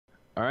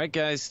All right,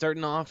 guys,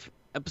 starting off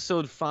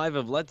episode 5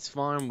 of Let's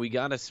Farm. We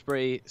got to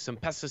spray some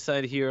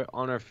pesticide here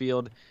on our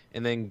field.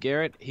 And then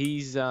Garrett,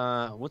 he's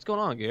what's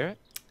going on, Garrett?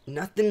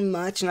 Nothing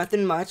much,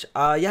 nothing much.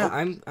 Yeah,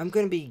 Oh, I'm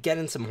gonna be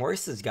getting some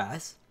horses,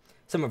 guys.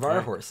 Some of all our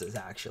right. horses,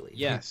 actually.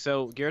 Yeah,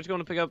 so Garrett's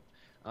going to pick up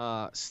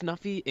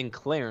Snuffy and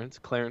Clarence.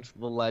 Clarence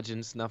the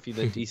legend, Snuffy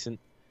the decent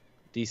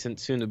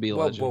soon to be Whoa,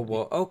 whoa, legend.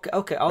 whoa. Okay,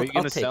 okay, Are I'll you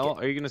I'll gonna take sell?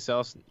 it. Are you gonna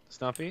sell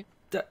Snuffy?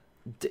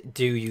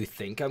 Do you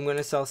think I'm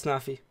gonna sell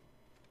Snuffy?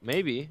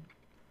 Maybe.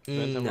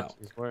 Depends how much No.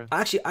 he's worth.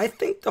 Actually, I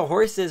think the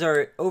horses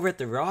are over at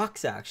the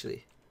rocks.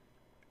 Actually,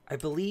 I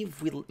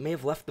believe we may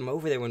have left them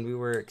over there when we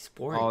were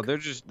exploring. Oh, they're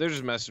just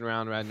messing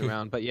around, riding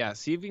around. But yeah,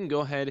 see if you can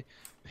go ahead,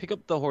 pick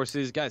up the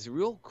horses, guys.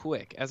 Real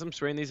quick, as I'm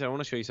spraying these, I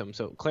want to show you something.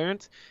 So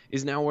Clarence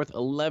is now worth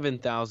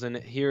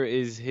 11,000. Here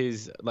is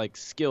his like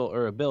skill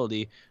or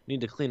ability.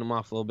 Need to clean him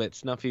off a little bit.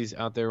 Snuffy's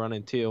out there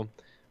running too,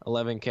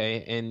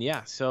 11K. And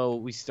yeah, so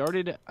we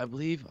started, I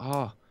believe.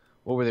 Oh,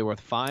 what were they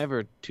worth? $5,000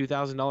 or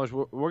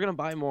 $2,000? We're gonna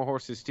buy more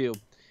horses too.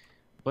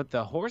 But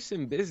the horse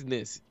in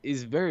business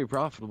is very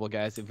profitable,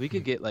 guys. If we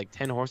could get like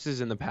 10 horses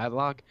in the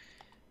paddock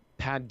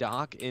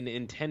and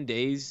in 10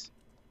 days,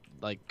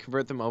 like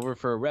convert them over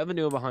for a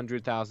revenue of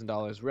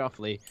 $100,000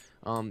 roughly,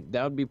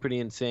 that would be pretty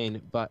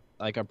insane. But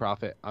like our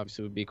profit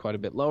obviously would be quite a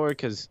bit lower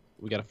because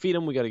we got to feed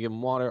them, we got to give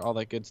them water, all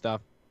that good stuff.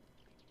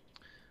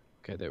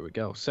 Okay, there we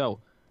go. So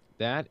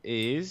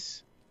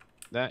this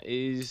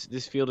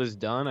field is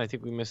done. I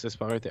think we missed this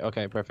spot right there.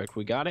 Okay, perfect.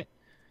 We got it.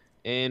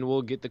 And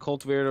we'll get the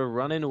cultivator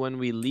running when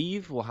we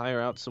leave. We'll hire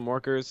out some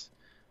workers.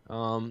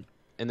 And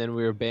then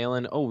we were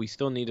baling. Oh, we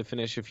still need to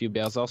finish a few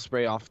bales. I'll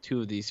spray off 2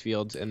 of these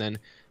fields and then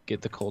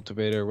get the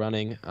cultivator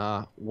running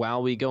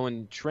while we go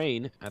and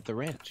train at the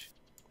ranch.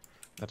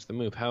 That's the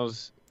move.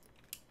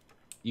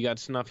 You got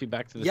Snuffy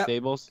back to the Yep.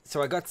 stables?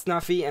 So I got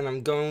Snuffy, and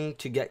I'm going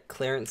to get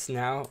Clarence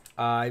now.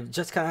 I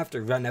just kind of have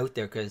to run out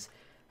there because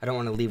I don't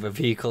want to leave a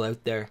vehicle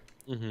out there.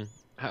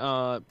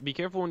 Be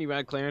careful when you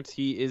ride Clarence.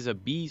 He is a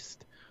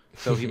beast,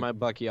 so he might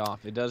buck you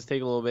off. It does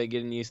take a little bit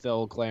getting used to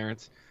old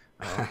Clarence.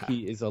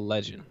 He is a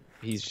legend.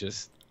 He's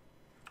just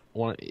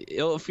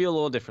it'll feel a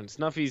little different.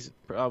 Snuffy's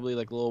probably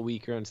like a little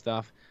weaker and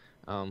stuff.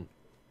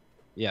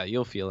 Yeah,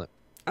 you'll feel it.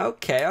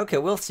 Okay, okay,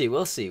 we'll see.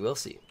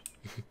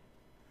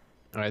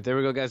 All right, there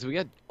we go, guys. We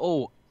got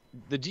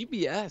the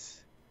GPS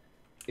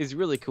is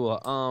really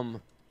cool.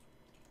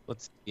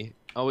 Let's see.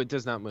 Oh, it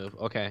does not move.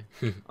 Okay.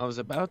 I was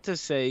about to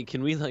say,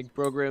 can we like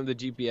program the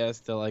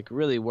GPS to like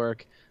really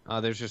work?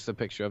 There's just a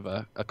picture of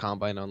a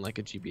combine on like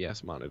a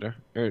GPS monitor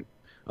or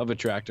of a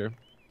tractor.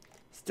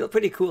 Still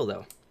pretty cool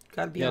though.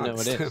 Gotta be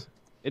honest. No,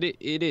 it is.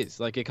 It is.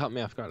 Like it caught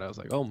me off guard. I was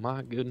like, oh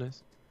my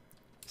goodness.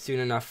 Soon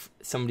enough,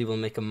 somebody will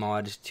make a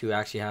mod to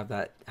actually have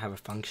a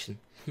function.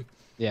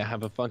 Yeah,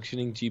 have a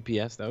functioning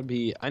GPS. That would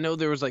be. I know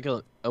there was like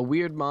a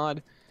weird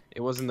mod.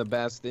 It wasn't the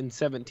best in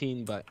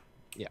 17, but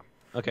yeah.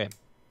 Okay.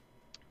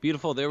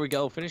 Beautiful. There we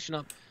go. Finishing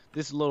up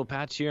this little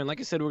patch here, and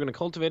like I said, we're gonna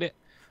cultivate it.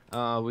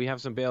 We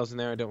have some bales in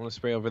there. I don't want to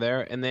spray over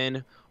there, and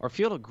then our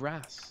field of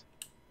grass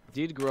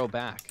did grow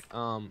back.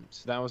 So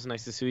that was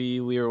nice to see.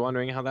 We were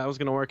wondering how that was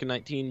gonna work in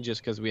 19,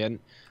 just because we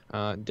hadn't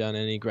done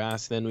any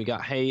grass. Then we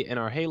got hay in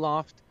our hay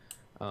loft.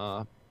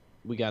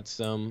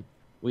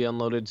 We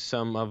unloaded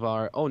some of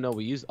our. Oh no,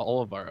 we used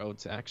all of our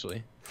oats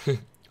actually.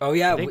 Oh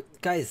yeah,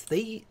 think- guys,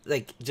 they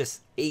like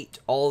just ate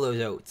all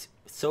those oats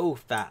so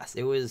fast.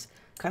 It was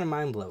kind of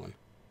mind blowing.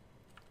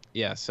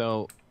 Yeah.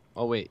 So.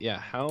 Oh wait. Yeah.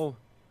 How?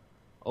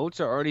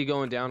 Oats are already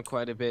going down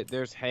quite a bit.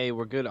 There's hay.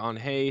 We're good on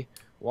hay.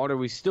 Water.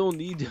 We still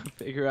need to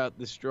figure out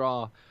the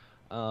straw.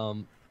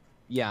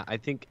 Yeah. I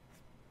think.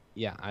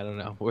 Yeah. I don't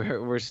know.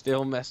 We're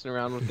still messing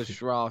around with the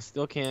straw.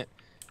 Still can't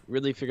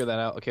really figure that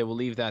out. Okay. We'll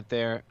leave that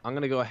there. I'm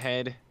gonna go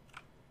ahead.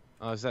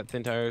 Is that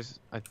thin tires?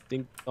 I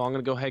think. Oh, I'm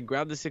gonna go ahead,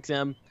 grab the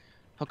 6M,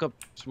 hook up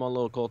small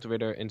little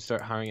cultivator, and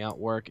start hiring out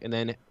work, and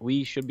then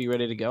we should be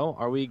ready to go.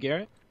 Are we,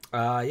 Garrett?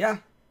 Yeah.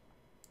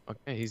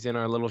 Okay, he's in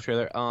our little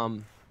trailer.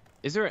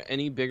 Is there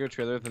any bigger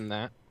trailer than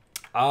that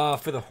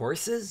For the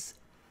horses?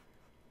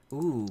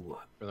 Ooh.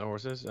 for the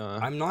horses?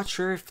 I'm not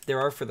sure if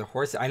there are for the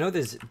horses. I know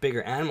there's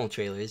bigger animal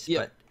trailers, Yeah,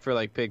 but for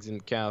like pigs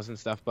and cows and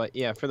stuff. But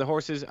yeah, for the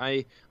horses,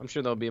 I'm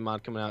sure there'll be a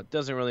mod coming out.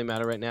 Doesn't really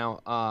matter right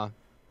now.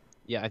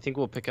 Yeah, I think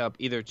we'll pick up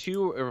either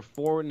 2 or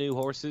 4 new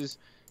horses.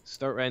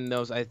 Start riding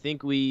those. I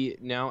think we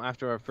now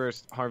after our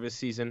first harvest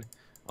season.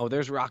 Oh,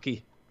 there's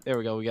Rocky. There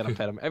we go. We gotta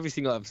pet him. Every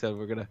single episode,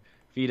 we're gonna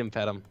feed him,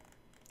 pet him.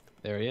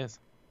 There he is.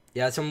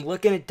 yeah, so I'm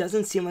looking. It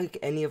doesn't seem like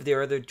any of the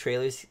other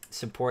trailers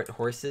support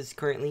horses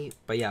currently.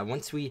 But yeah,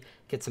 once we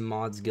get some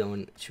mods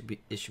going,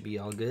 it should be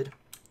all good.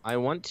 I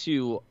want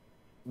to,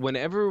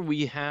 whenever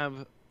we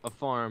have a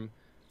farm,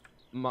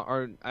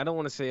 I don't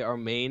want to say our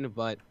main,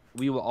 but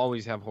we will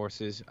always have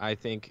horses. I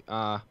think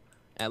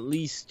at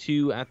least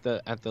 2 at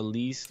the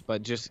least,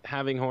 but just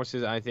having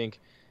horses I think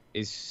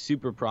is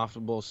super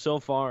profitable so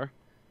far.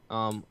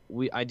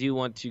 I do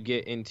want to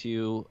get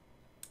into.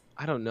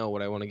 I don't know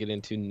what I want to get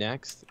into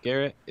next,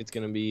 Garrett. It's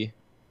gonna be.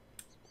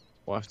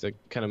 We'll have to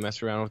kind of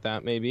mess around with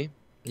that maybe.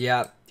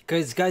 Yeah,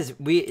 Because, guys,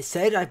 we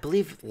said, I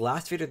believe,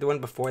 last video, the one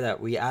before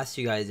that, we asked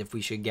you guys if we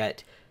should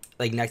get,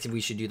 like, next if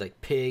we should do, like,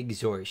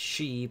 pigs or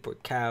sheep or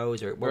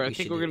cows or what Or we I should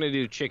think do. we're going to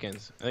do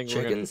chickens. I think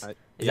Chickens? We're gonna,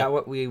 Is yeah, that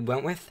what we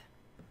went with?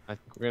 I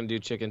think we're going to do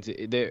chickens.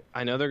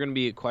 I know they're going to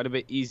be quite a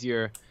bit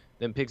easier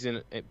than pigs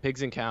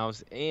and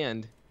cows.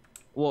 And,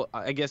 well,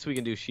 I guess we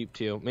can do sheep,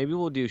 too. Maybe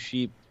we'll do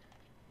sheep,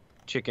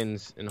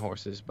 chickens, and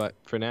horses. But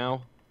for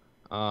now,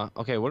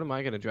 okay, what am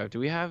I going to drive?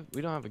 We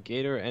don't have a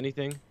gator or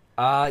anything?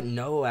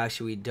 No,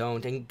 actually we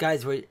don't. And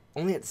guys, we're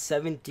only at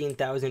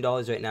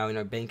 $17,000 right now in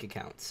our bank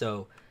account.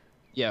 So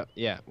yeah,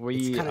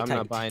 I'm tight.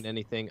 not buying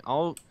anything.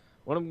 What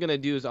I'm gonna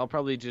do is I'll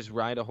probably just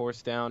ride a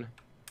horse down.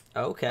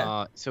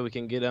 Okay. So we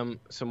can get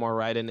him some more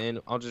riding in.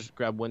 I'll just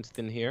grab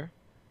Winston here.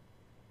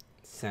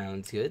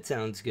 Sounds good.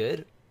 Sounds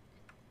good.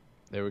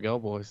 There we go,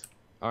 boys.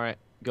 All right,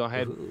 go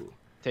ahead. Ooh.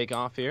 Take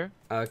off here.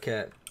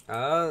 Okay.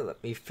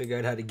 Let me figure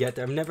out how to get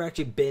there. I've never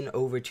actually been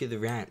over to the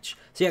ranch.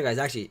 So yeah, guys,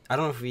 actually, I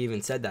don't know if we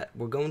even said that.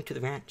 We're going to the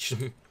ranch.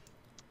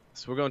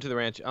 So we're going to the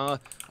ranch.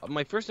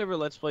 My first ever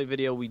Let's Play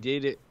video, we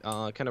did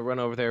kind of run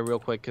over there real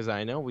quick because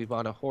I know we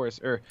bought a horse.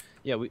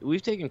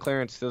 We've taken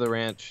Clarence to the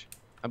ranch,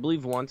 I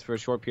believe once for a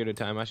short period of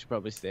time. I should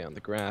probably stay on the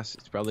grass.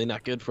 It's probably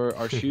not good for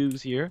our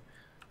shoes here,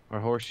 our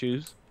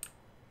horseshoes.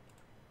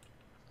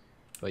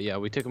 But yeah,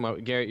 we took him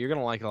out. Garrett, you're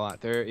gonna like it a lot.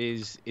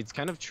 It's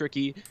kind of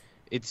tricky.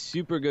 It's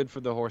super good for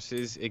the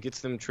horses. It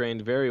gets them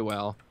trained very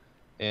well.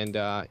 And,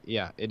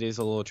 yeah, it is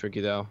a little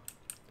tricky, though.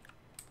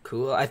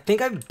 Cool. I think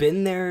I've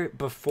been there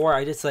before.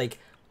 I just, like,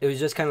 it was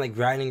just kind of, like,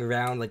 riding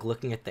around, like,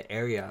 looking at the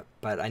area.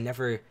 But I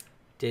never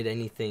did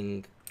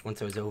anything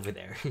once I was over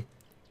there.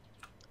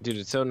 Dude,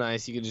 it's so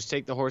nice. You can just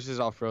take the horses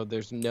off-road.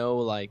 There's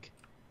no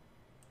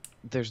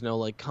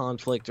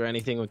conflict or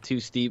anything with too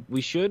steep.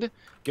 We should,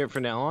 Garrett,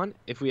 from now on,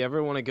 if we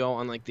ever want to go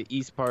on, like, the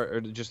east part or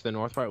just the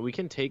north part, we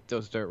can take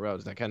those dirt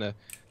roads that kind of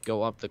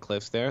go up the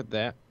cliffs there.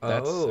 That's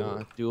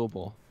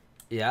doable.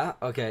 Yeah?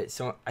 Okay,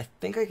 so I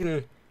think I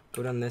can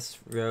go down this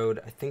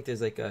road. I think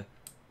there's, like, a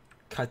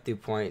cut-through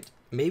point.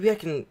 Maybe I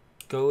can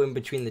go in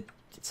between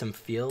some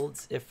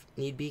fields if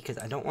need be, because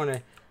I don't want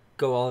to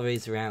go all the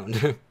ways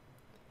around.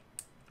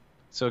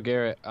 So,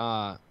 Garrett,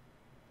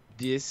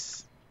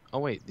 these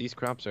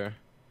crops are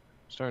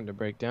starting to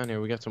break down here.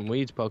 We got some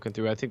weeds poking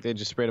through. I think they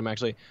just sprayed them,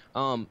 actually.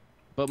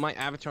 But my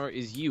avatar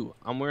is you.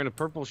 I'm wearing a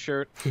purple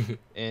shirt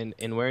and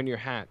wearing your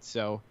hat.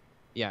 So,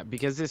 yeah,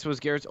 because this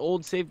was Garrett's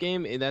old save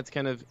game, that's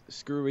kind of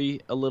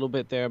screwy a little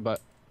bit there,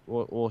 but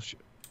we'll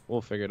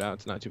figure it out.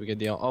 It's not too big a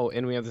deal. Oh,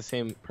 and we have the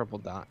same purple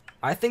dot.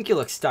 I think you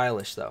look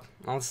stylish, though.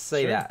 I'll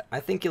say that. I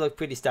think you look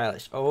pretty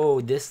stylish.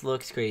 Oh, this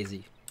looks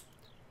crazy.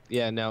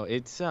 Yeah, no,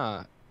 it's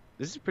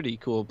this is a pretty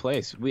cool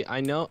place.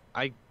 I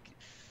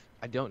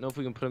don't know if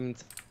we can put them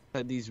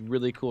inside these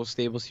really cool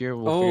stables here.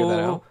 We'll figure that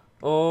out.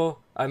 Oh,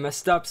 I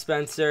messed up,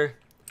 Spencer.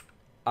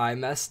 I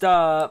messed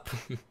up.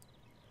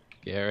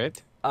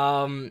 Garrett.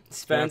 Spencer.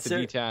 You have to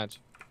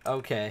detach.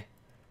 Okay.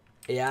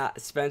 Yeah,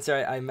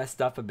 Spencer, I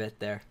messed up a bit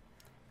there.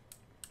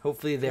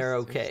 Hopefully they're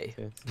okay.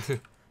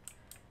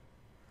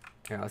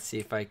 Here, I'll see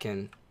if I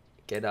can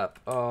get up.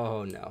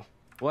 Oh, no.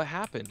 What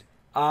happened?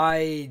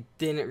 I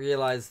didn't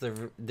realize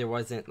there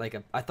wasn't, like,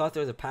 I thought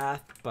there was a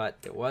path,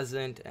 but there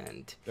wasn't,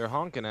 and... They're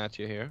honking at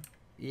you here.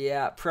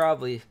 Yeah,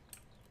 probably.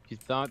 He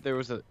thought there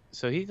was a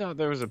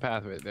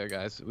path right there,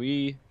 guys.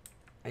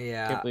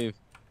 Yeah. Can't believe...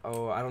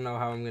 Oh, I don't know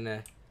how I'm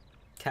gonna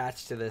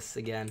attach to this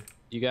again.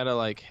 You gotta,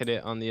 like, hit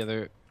it on the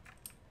other...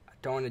 I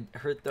don't want to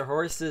hurt the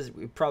horses.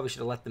 We probably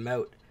should have let them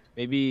out.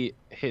 Maybe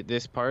hit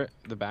this part,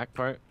 the back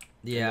part.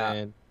 Yeah.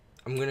 Then...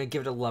 I'm gonna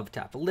give it a love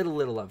tap. A little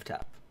love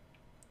tap.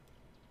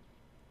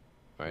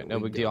 All right, no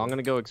big deal. I'm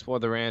gonna go explore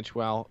the ranch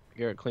while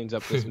Garrett cleans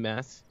up this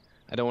mess.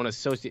 I don't want to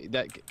associate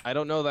that. I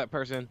don't know that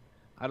person.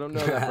 I don't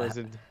know that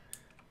person.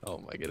 Oh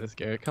my goodness,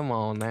 Garrett, come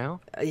on now.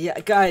 Yeah,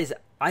 guys,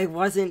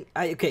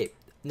 okay,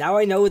 now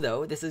I know,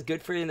 though. This is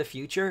good for in the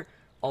future.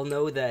 I'll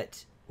know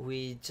that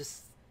we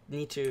just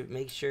need to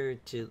make sure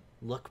to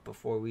look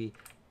before we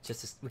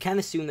can't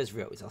assume there's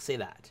roads. I'll say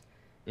that.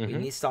 We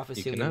need to stop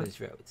assuming there's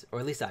roads, or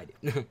at least I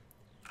do.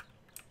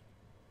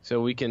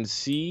 So we can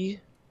see.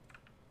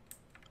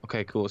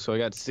 Okay, cool. So I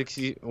got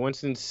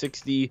Winston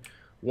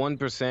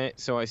 61%.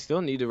 So I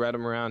still need to ride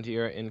him around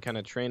here and kind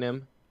of train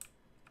him,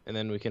 and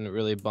then we can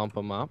really bump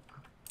him up.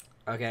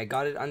 Okay, I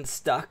got it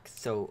unstuck,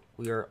 so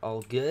we are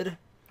all good.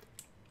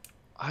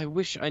 I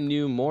wish I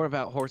knew more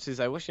about horses.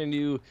 I wish I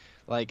knew,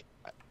 like,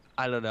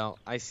 I don't know.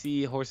 I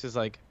see horses,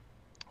 like,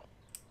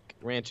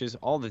 ranches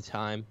all the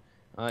time.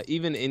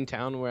 Even in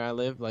town where I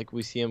live, like,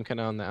 we see them kind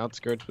of on the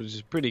outskirts, which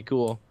is pretty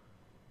cool.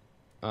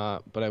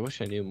 But I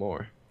wish I knew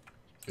more.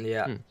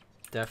 Yeah,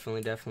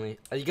 definitely.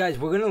 You guys,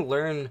 we're going to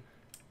learn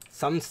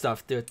some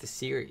stuff throughout the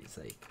series.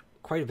 Like,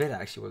 quite a bit,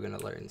 actually, we're going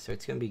to learn. So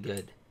it's going to be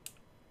good.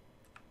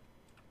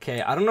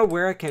 Okay, I don't know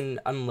where I can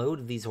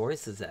unload these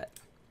horses at.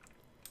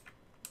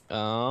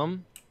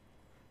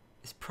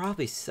 It's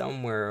probably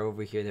somewhere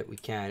over here that we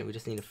can. We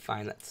just need to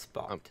find that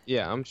spot.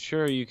 Yeah, I'm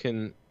sure you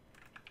can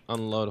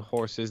unload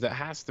horses. That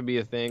has to be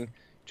a thing.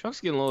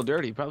 Truck's getting a little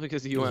dirty, probably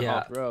because you went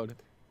off-road.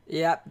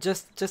 Yeah,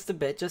 just a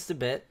bit.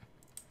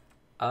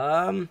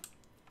 Um.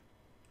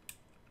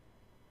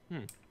 Hmm.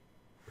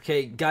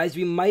 Okay, guys,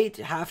 we might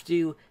have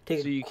to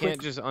take So a you quick...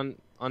 can't just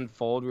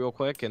unfold real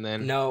quick and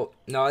then. No,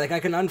 no, like I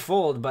can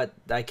unfold, but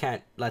I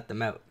can't let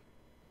them out.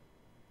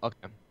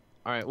 Okay.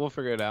 All right, we'll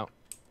figure it out.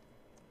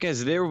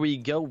 Guys, there we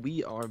go.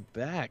 We are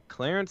back.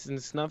 Clarence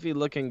and Snuffy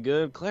looking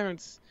good.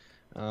 Clarence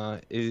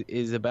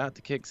is about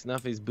to kick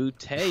Snuffy's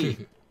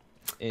bootay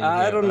in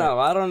I here. don't All right, know.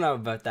 I don't know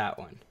about that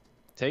one.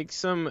 take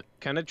some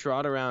kind of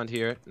trot around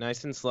here,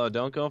 nice and slow.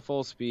 Don't go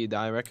full speed.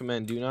 I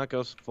recommend do not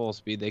go full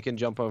speed. They can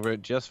jump over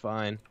it just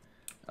fine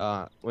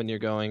when you're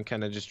going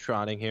kind of just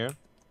trotting here.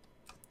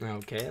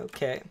 Okay,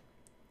 okay.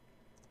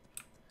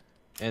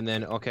 And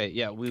then, okay,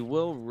 yeah, we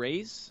will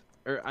race,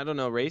 or I don't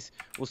know, race.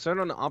 We'll start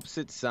on the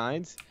opposite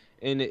sides.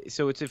 And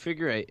so it's a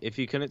figure eight. If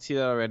you couldn't see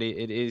that already,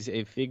 it is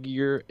a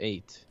figure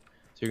eight.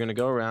 So you're going to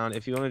go around.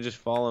 If you want to just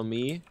follow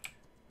me,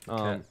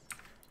 Okay.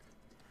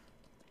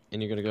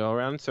 and you're going to go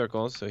around in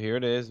circles. So here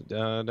it is.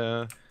 Da,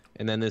 da.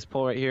 And then this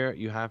pole right here,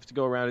 you have to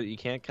go around it. You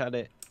can't cut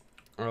it.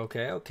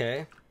 Okay,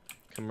 okay.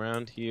 Come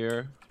around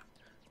here.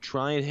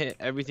 Try and hit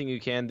everything you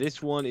can.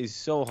 This one is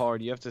so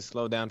hard. You have to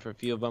slow down for a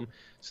few of them.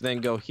 So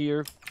then go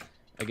here.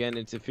 Again,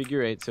 it's a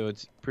figure eight, so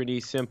it's pretty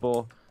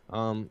simple.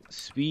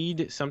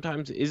 Speed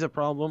sometimes is a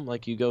problem.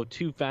 Like you go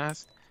too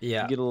fast,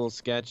 Yeah. you get a little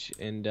sketch.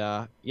 And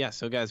yeah,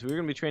 so guys, we're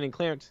gonna be training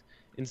Clarence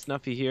and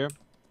Snuffy here.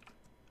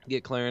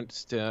 Get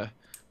Clarence to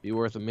be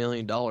worth $1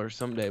 million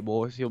someday,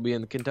 boys. He'll be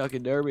in the Kentucky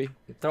Derby.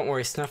 Don't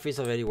worry, Snuffy's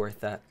already worth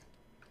that.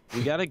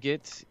 We gotta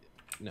get.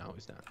 No,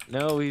 he's not.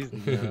 No, he's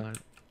not.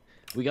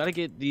 We gotta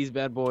get these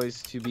bad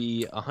boys to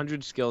be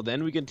 100 skill.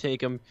 Then we can take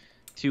them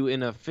to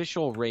an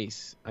official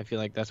race. I feel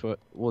like that's what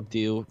we'll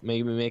do.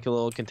 Maybe make a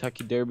little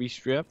Kentucky Derby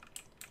strip.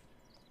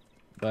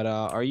 But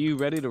are you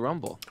ready to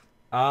rumble?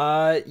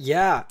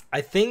 Yeah.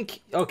 I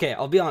think... Okay,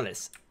 I'll be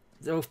honest.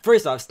 So,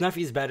 first off,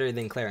 Snuffy's better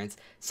than Clarence.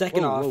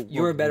 Second off,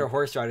 you're a better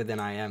horse rider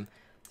than I am.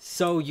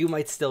 So you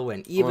might still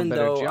win, even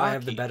though I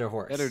have the better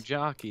horse. Better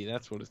jockey,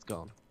 that's what it's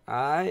called.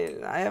 I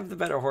have the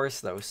better horse,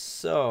 though,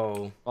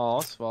 so...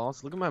 False,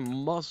 false. Look at my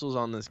muscles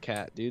on this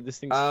cat, dude. This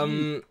thing's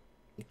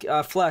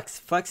huge.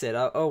 Flex it.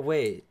 Oh,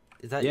 wait.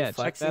 Is that you Yeah, check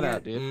flexing that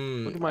out, it?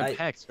 dude. Look at my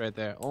pecs right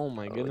there. Oh,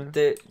 my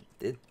goodness.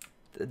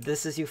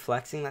 This is you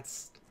flexing?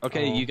 That's...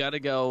 Okay, you gotta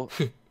go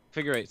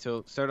figure eight.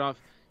 So start off,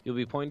 you'll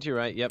be pointing to your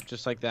right. Yep,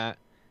 just like that.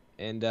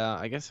 And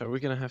I guess, are we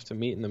gonna have to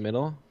meet in the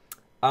middle?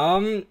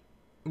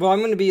 Well,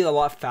 I'm gonna be a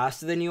lot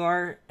faster than you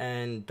are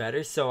and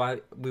better, so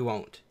we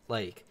won't.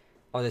 Like,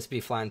 I'll just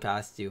be flying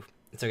past you.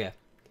 It's okay.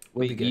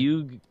 Wait,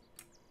 you...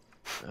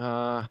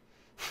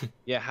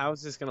 yeah, how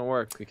is this gonna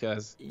work?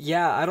 Because...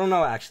 Yeah, I don't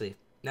know, actually.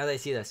 Now that I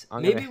see this.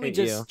 Maybe we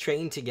just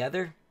train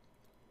together?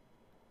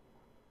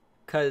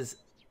 Because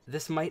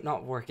this might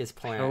not work as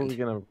planned. How are we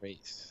gonna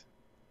race?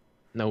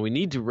 No, we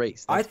need to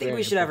race. I think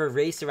we should have a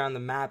race around the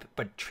map,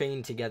 but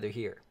train together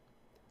here.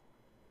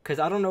 Because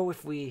I don't know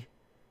if we...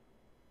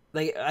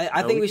 Like,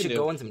 I think we should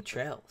go on some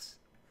trails.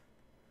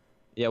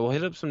 Yeah, we'll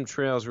hit up some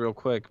trails real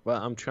quick,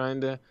 but I'm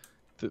trying to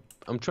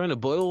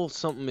boil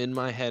something in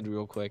my head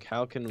real quick.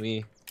 How can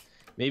we...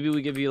 Maybe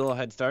we give you a little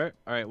head start.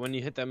 All right, when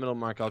you hit that middle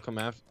mark, I'll come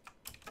after.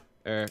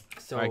 All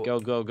right, go,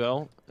 go,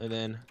 go. And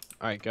then,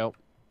 all right, go.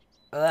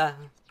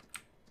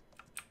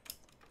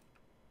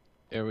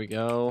 There we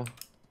go.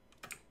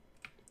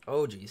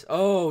 Oh, jeez.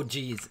 Oh,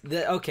 jeez.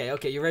 Okay,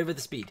 okay, you're ready for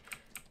the speed.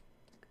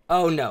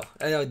 Oh, no.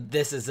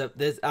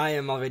 I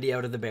am already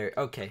out of the barrier.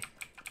 Okay,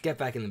 get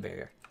back in the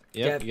barrier.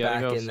 Yep, you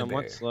gotta go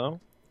somewhat slow.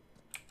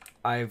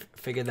 I've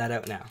figured that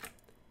out now.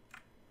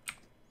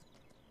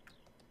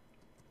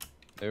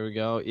 There we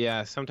go.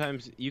 Yeah,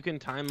 sometimes you can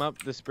time up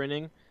the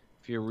sprinting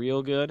if you're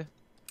real good.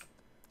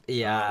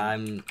 Yeah,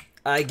 I'm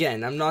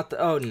not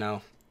oh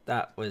no.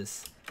 That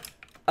was...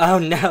 Oh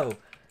no!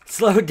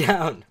 Slow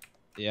down!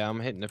 Yeah, I'm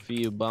hitting a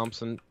few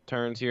bumps and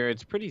turns here.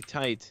 It's pretty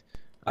tight.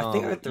 I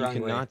think I went the wrong way.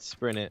 You cannot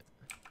sprint it.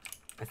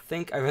 I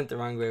think I went the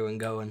wrong way when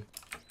going.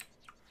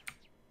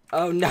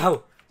 Oh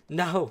no!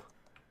 No!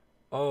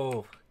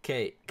 Oh,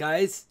 okay.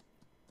 Guys,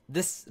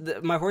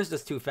 my horse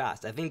is too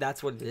fast. I think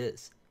that's what it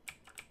is.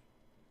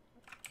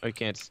 I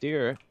can't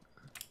steer.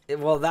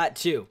 Well, that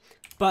too.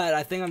 But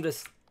I think I'm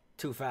just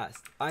too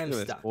fast. I am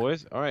Look at stuck. this,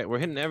 boys. All right, we're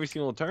hitting every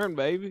single turn,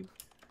 baby.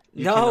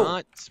 You no!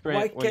 cannot sprint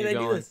Why when can't you're I do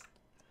going. this?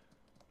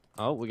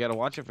 Oh, we gotta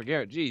watch it for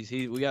Garrett. Jeez,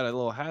 we got a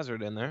little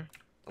hazard in there.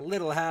 A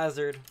little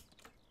hazard.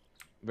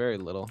 Very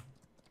little.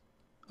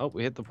 Oh,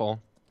 we hit the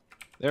pole.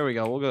 There we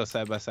go. We'll go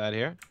side by side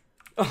here.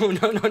 Oh,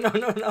 no, no, no,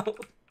 no, no.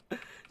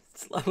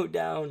 Slow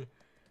down.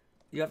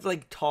 You have to,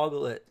 like,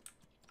 toggle it.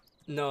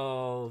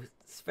 No.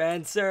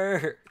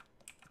 Spencer.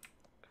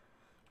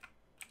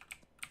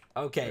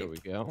 Okay. There we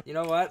go. You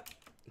know what?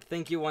 I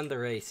think you won the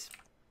race.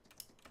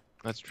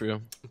 That's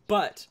true.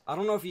 But I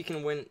don't know if you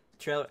can win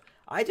trailer.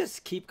 I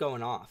just keep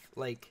going off.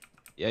 Like...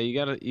 Yeah,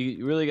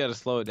 you really gotta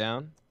slow it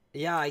down.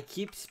 Yeah, I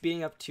keep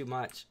speeding up too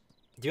much.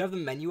 Do you have the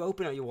menu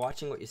open? Are you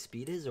watching what your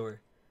speed is, or?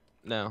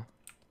 No.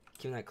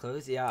 Keeping that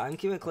closed? Yeah, I'm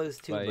keeping it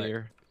closed too. By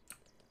ear.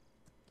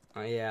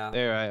 Oh yeah.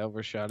 There, I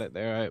overshot it.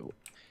 There,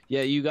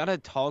 Yeah, you gotta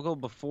toggle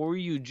before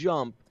you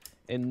jump,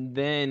 and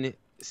then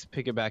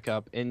pick it back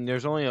up. And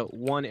there's only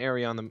one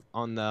area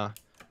on the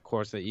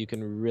course that you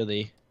can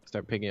really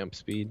start picking up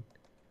speed.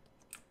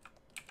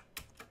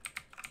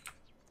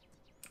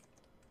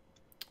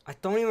 I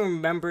don't even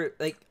remember.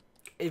 Like,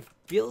 it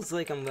feels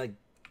like I'm like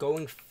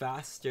going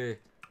faster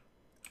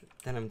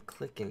than I'm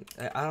clicking.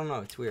 I don't know.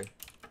 It's weird.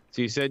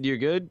 So you said you're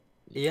good?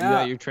 Yeah. You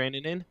got your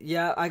training in?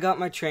 Yeah, I got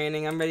my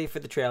training. I'm ready for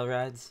the trail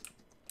rides.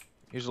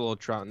 Here's a little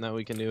trotting that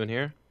we can do in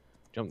here.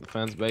 Jump the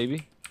fence,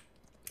 baby.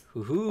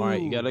 Hoo-hoo. All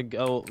right, you gotta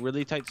go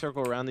really tight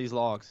circle around these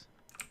logs.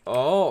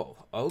 Oh,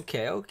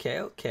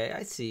 okay.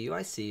 I see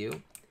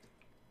you.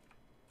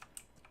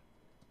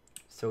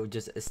 So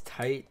just as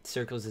tight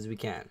circles as we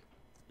can.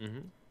 Mm-hmm.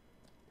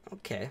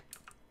 Okay.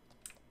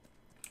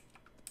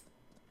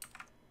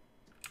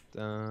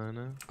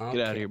 Donna. Okay.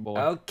 Get out of here, boy.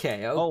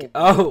 Okay. Oh.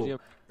 Oh.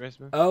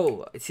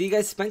 See,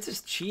 guys,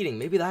 Spencer's cheating.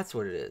 Maybe that's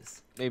what it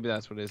is. Maybe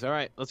that's what it is. All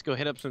right, let's go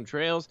hit up some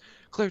trails.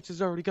 Clarence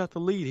has already got the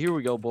lead. Here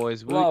we go,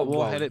 boys.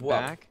 We'll head it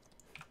back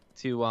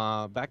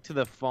to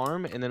the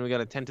farm, and then we got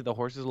to tend to the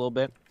horses a little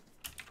bit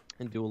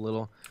and do a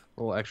little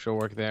extra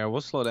work there.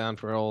 We'll slow down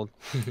for old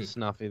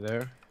Snuffy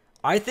there.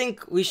 I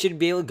think we should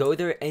be able to go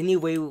there any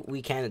way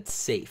we can. It's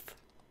safe.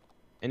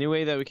 Any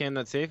way that we can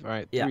that's safe? All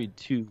right, yeah. 3,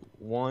 2,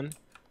 1,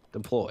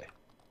 deploy.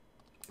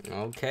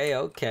 Okay.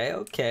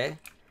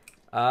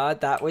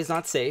 That way's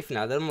not safe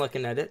now that I'm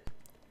looking at it.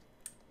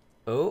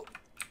 Oh.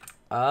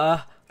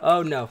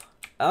 Oh no.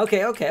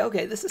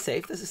 Okay. This is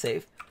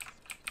safe.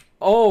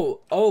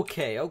 Oh,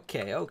 okay. I'm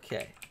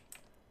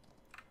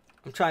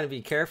trying to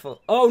be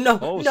careful. Oh no.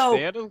 Oh, no.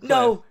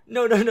 No. Whoa.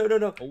 You're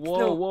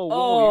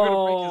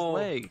gonna break his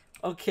leg.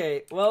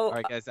 Okay, well...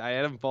 Alright, guys, I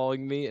had him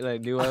following me, and I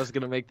knew I was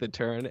going to make the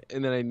turn,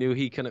 and then I knew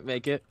he couldn't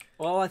make it.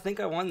 Well, I think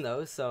I won,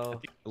 though, so... I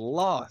think I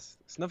lost.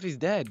 Snuffy's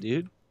dead,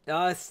 dude.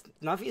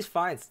 Snuffy's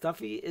fine.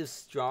 Snuffy is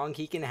strong.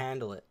 He can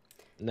handle it.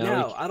 No,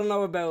 now, I don't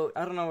know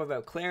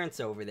about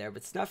Clarence over there,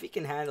 but Snuffy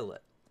can handle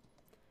it.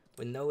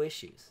 With no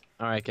issues.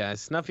 Alright,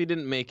 guys, Snuffy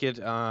didn't make it.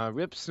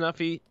 Rip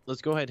Snuffy.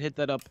 Let's go ahead and hit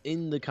that up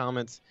in the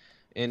comments.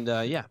 And,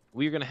 yeah,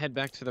 we're going to head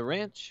back to the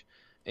ranch.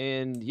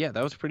 And yeah,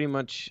 that was pretty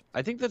much,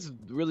 I think that's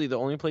really the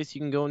only place you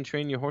can go and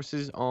train your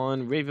horses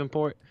on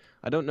Ravenport.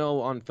 I don't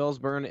know on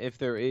Felsburn if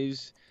there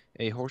is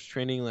a horse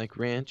training like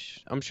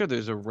ranch. I'm sure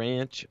there's a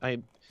ranch. I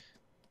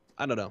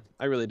don't know.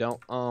 I really don't.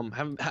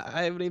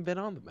 I haven't even been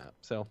on the map,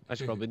 so I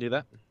should probably do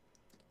that.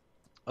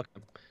 Okay,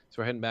 so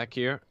we're heading back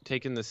here,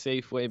 taking the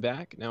safe way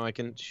back. Now I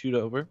can shoot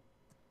over.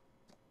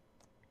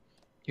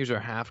 Here's our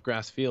half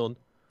grass field.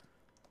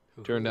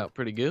 Turned out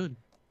pretty good.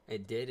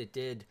 It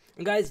did.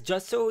 And guys,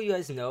 just so you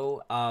guys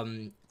know,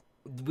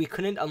 we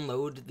couldn't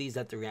unload these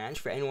at the ranch.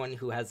 For anyone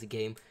who has the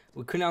game,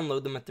 we couldn't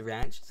unload them at the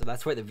ranch, so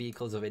that's why the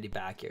vehicle's already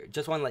back here.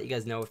 Just want to let you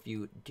guys know if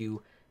you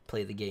do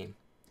play the game.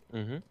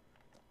 We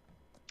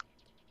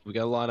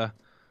got a lot of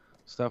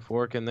stuff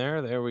working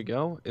there. There we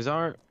go.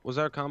 Was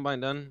our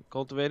combine done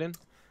cultivating?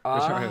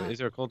 Is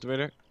there a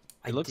cultivator?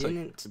 It looks like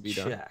it could be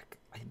done.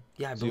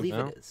 I believe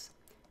it is.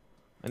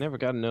 I never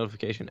got a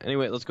notification.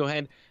 Anyway, let's go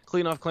ahead,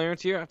 clean off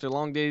Clarence here after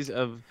long days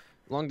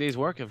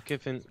work of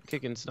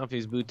kicking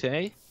Snuffy's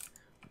bootay.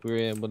 We were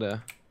able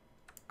to.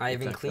 I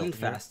even cleaned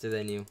faster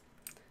than you.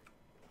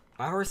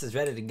 My horse is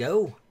ready to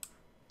go.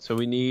 So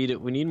we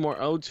need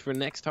more oats for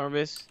next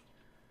harvest.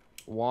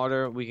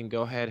 Water, we can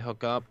go ahead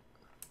hook up.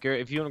 Garrett,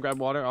 if you want to grab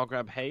water, I'll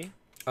grab hay.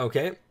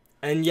 Okay.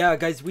 And yeah,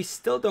 guys, we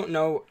still don't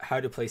know how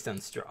to place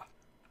down straw.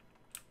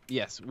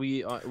 Yes,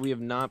 we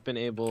have not been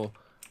able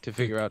to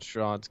figure out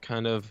straw. It's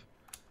kind of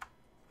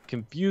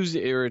confused,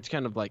 or it's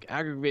kind of like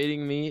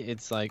aggravating me.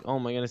 It's like, oh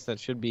my goodness, that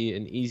should be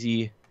an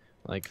easy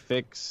like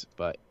fix,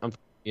 but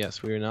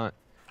yes, we are not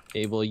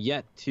able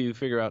yet to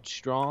figure out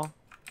straw,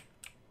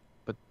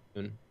 but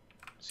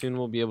soon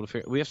we'll be able to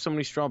figure. We have so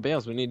many straw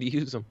bales, we need to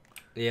use them.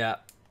 Yeah,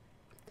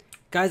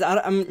 guys,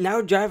 I'm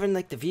now driving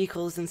like the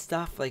vehicles and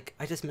stuff. Like,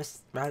 I just miss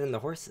riding the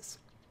horses.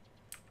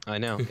 I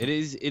know.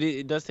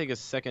 It does take a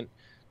second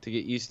to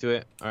get used to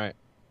it. All right,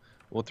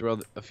 we'll throw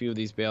a few of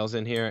these bales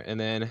in here, and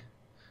then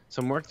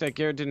some work that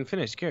Garrett didn't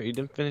finish. Garrett, you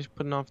didn't finish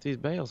putting off these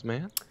bales,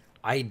 man.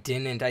 I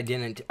didn't.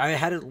 I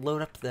had to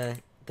load up the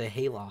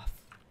hayloft.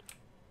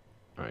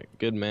 All right,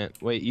 good man.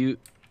 Wait, you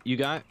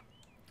got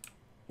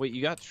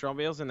straw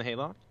bales in the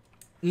hayloft?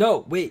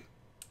 No, wait,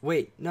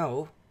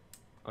 no.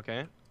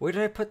 Okay. Where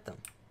did I put them?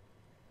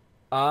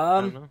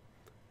 I don't know.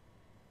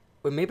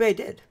 Well, maybe I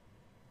did.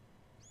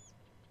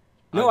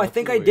 No, I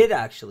think I did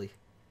actually.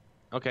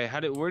 Okay,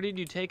 where did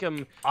you take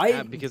them?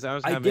 Because I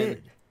was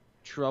having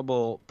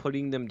trouble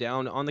putting them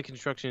down on the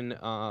construction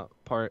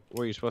part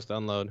where you're supposed to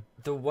unload.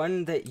 The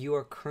one that you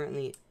are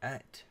currently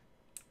at.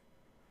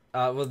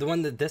 Well, the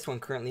one that this one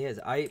currently is.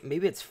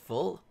 Maybe it's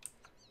full.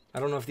 I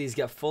don't know if these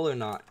get full or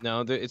not.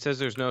 No, it says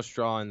there's no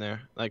straw in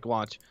there. Like,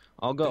 watch.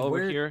 I'll go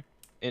over here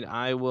and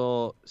I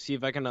will see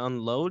if I can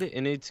unload,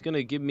 and it's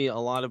gonna give me a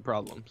lot of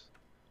problems.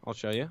 I'll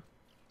show you.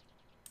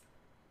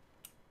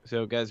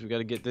 So, guys, we got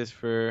to get this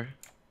for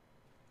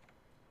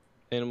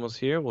animals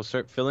here. We'll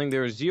start filling.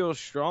 There is 0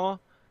 straw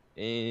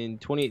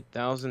and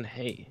 28,000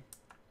 hay.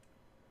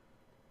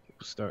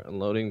 We'll start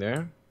unloading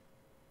there.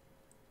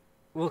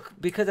 Well,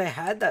 because I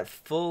had the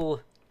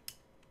full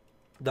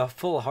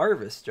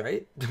harvest,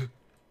 right?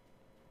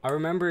 I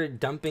remember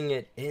dumping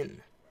it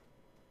in.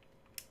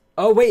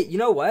 Oh wait, you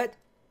know what?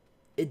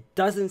 It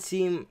doesn't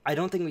seem. I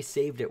don't think we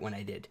saved it when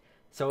I did.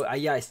 So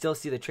yeah, I still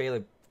see the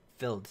trailer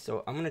filled.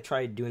 So I'm gonna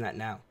try doing that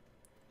now.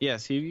 Yeah,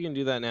 see if you can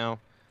do that now.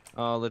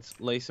 Let's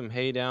lay some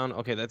hay down.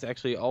 Okay, that's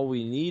actually all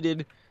we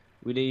needed.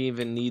 We didn't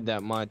even need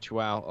that much.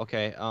 Wow.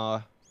 Okay.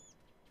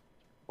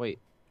 Wait.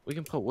 We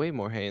can put way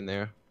more hay in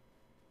there.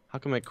 How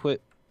come I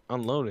quit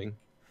unloading?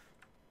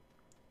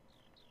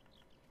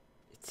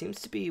 It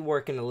seems to be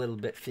working a little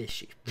bit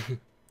fishy.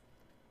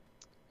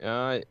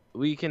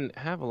 We can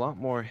have a lot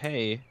more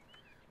hay.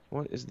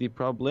 What is the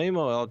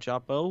problemo, El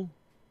Chapo?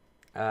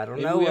 I don't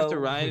Maybe know. we have to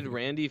ride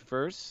Randy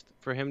first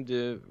for him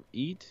to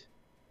eat.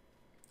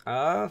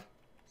 Randy?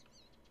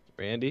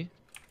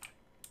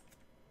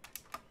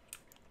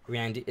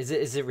 Randy. Is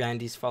it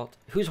Randy's fault?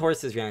 Whose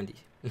horse is Randy?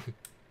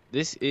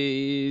 This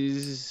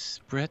is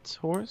Brett's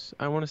horse,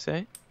 I want to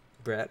say.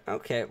 Brett.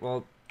 Okay,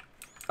 well.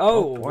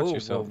 Oh, watch whoa,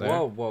 yourself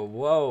whoa, there.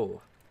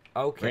 whoa.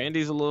 Okay.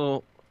 Randy's a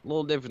little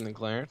different than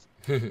Clarence.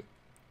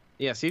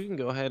 Yeah, so you can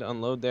go ahead,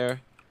 unload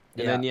there.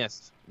 And then,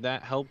 yes,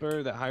 that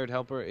helper, that hired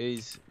helper,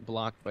 is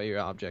blocked by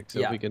your object. So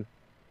if we can...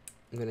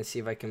 I'm going to see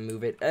if I can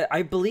move it.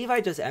 I believe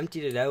I just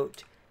emptied it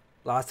out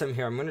last time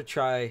here. I'm going to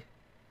try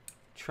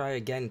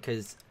again,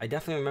 because I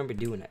definitely remember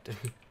doing it.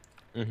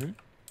 Mm-hmm.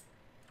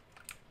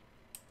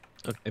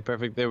 Okay,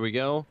 perfect. There we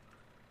go.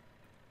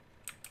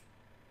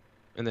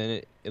 And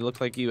then it looked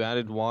like you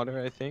added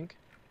water, I think.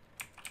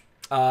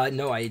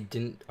 No, I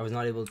didn't. I was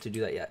not able to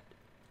do that yet.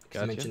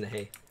 Gotcha. I mentioned the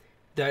hay.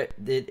 That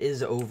it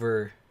is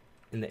over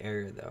in the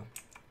area though.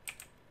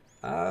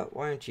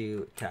 Why aren't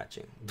you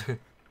attaching?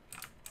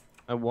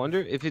 I wonder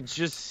if it's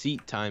just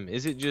seat time.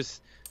 Is it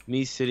just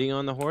me sitting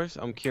on the horse?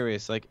 I'm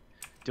curious. Like,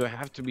 do I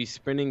have to be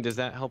sprinting? Does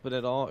that help it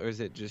at all, or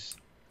is it just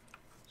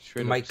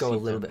straight It up might go a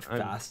seat little time? bit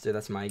faster.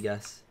 That's my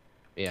guess.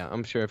 Yeah,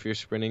 I'm sure if you're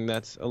sprinting,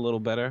 that's a little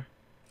better.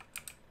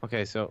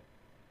 Okay, so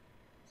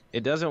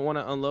it doesn't want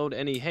to unload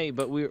any hay,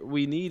 but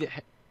we need.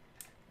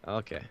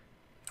 Okay.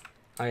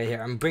 Alright,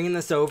 here I'm bringing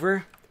this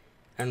over,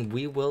 and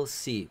we will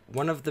see.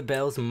 One of the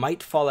bales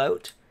might fall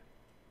out,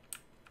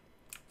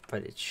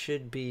 but it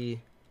should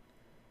be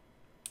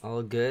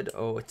all good.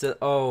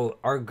 Oh,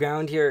 our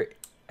ground here.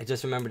 I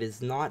just remembered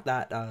is not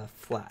that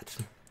flat.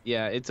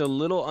 Yeah, it's a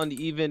little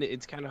uneven.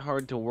 It's kind of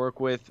hard to work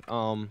with.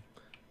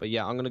 But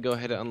yeah, I'm gonna go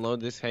ahead and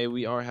unload this hay.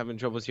 We are having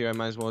troubles here. I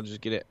might as well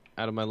just get it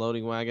out of my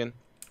loading wagon.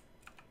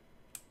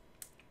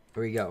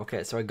 Here we go.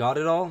 Okay, so I got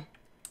it all,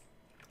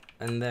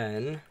 and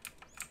then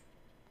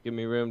Give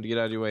me room to get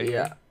out of your way.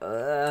 yeah.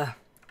 Here.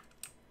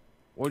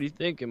 What are you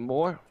thinking,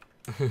 boy?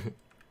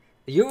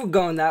 You were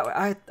going that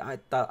way. I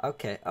thought.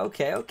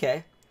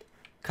 Okay.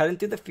 Cutting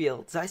through the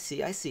fields. I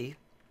see.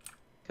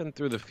 Cutting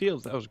through the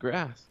fields. That was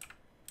grass.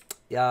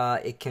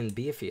 It can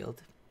be a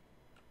field.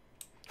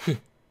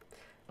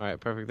 All right,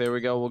 perfect. There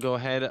we go. We'll go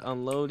ahead and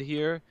unload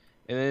here,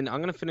 and then I'm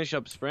gonna finish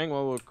up spraying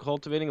while we're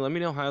cultivating. Let me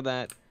know how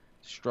that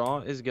straw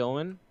is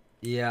going.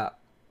 Yeah.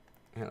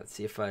 Yeah. Let's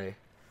see if I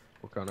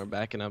Work on our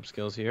backing up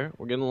skills here.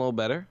 We're getting a little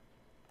better.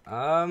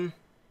 Okay,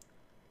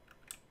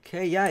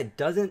 yeah, it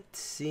doesn't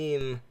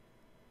seem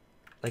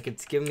like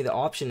it's giving me the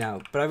option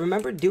now, but I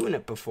remember doing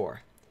it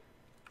before.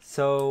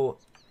 So,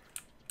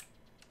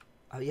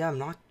 yeah, I'm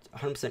not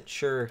 100%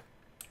 sure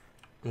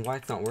on why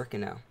it's not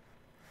working now.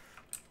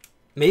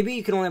 Maybe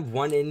you can only have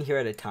one in here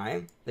at a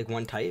time, like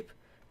one type.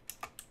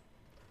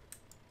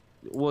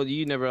 Well,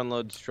 you never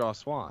unloaded straw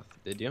swath,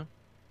 did you?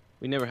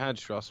 We never had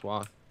straw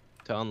swath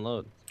to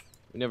unload.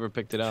 We never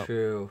picked it up.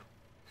 True.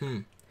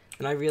 And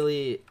I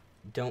really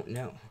don't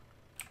know.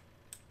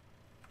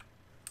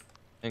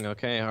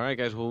 Okay, all right,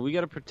 guys. Well, we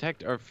got to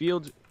protect our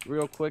fields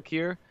real quick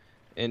here.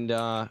 And,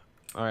 all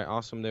right,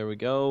 awesome. There we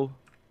go.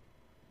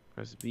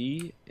 Press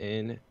B,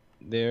 and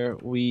there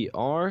we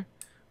are.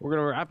 We're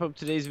going to wrap up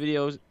today's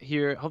videos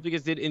here. Hope you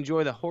guys did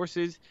enjoy the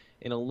horses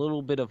and a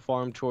little bit of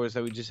farm chores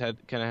that we just had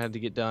to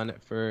get done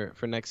for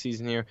next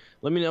season here.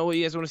 Let me know what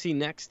you guys want to see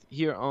next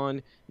here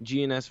on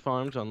GNS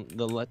Farms on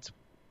the Let's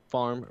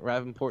Farm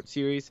Ravenport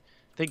series.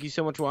 Thank you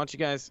so much for watching,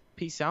 guys.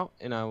 Peace out,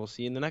 and I will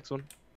see you in the next one.